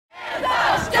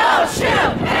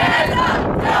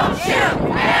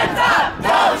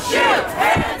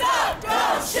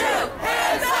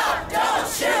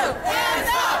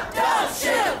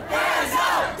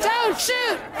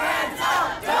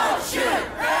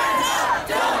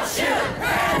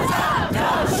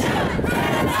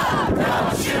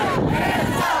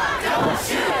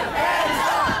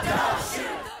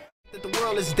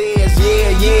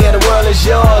was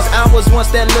yours. I was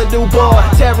once that little boy,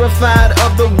 terrified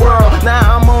of the world.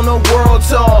 Now I'm on a world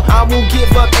tour. I will give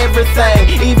up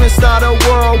everything, even start a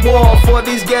world war. For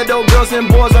these ghetto girls and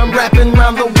boys I'm rapping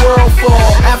around the world for.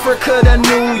 Africa to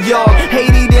New York,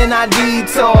 Haiti then I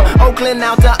detour. Oakland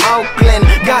out to Oakland,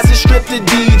 Gaza Strip to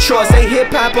Detroit. Say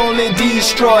hip-hop only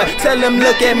destroy. Tell them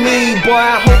look at me, boy.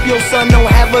 I hope your son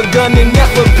don't have a gun and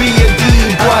never be a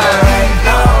D-boy.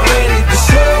 Already the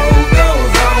show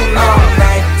goes on all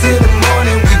night till the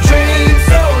morning. We dream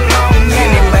so long.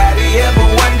 Anybody ever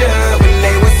wonder when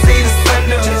they would see the sun?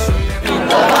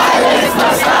 The violence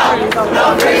must stop. No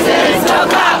prisons, no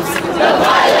cops. The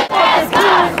violence has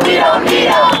cops. We don't need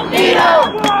them, need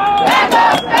them.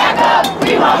 Back up.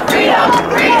 We want freedom,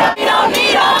 freedom. We don't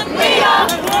need them, need them.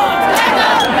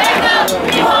 Back up.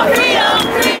 We want freedom,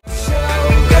 freedom.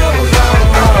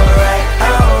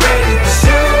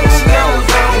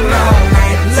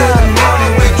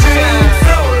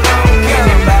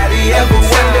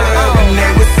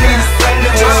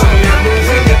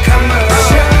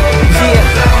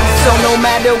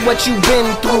 What you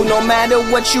been through, no matter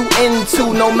what you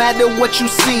into, no matter what you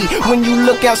see when you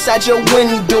look outside your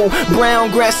window, brown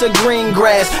grass or green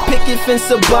grass, picket fence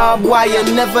or barbed wire,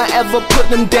 never ever put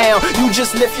them down, you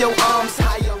just lift your arms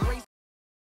high.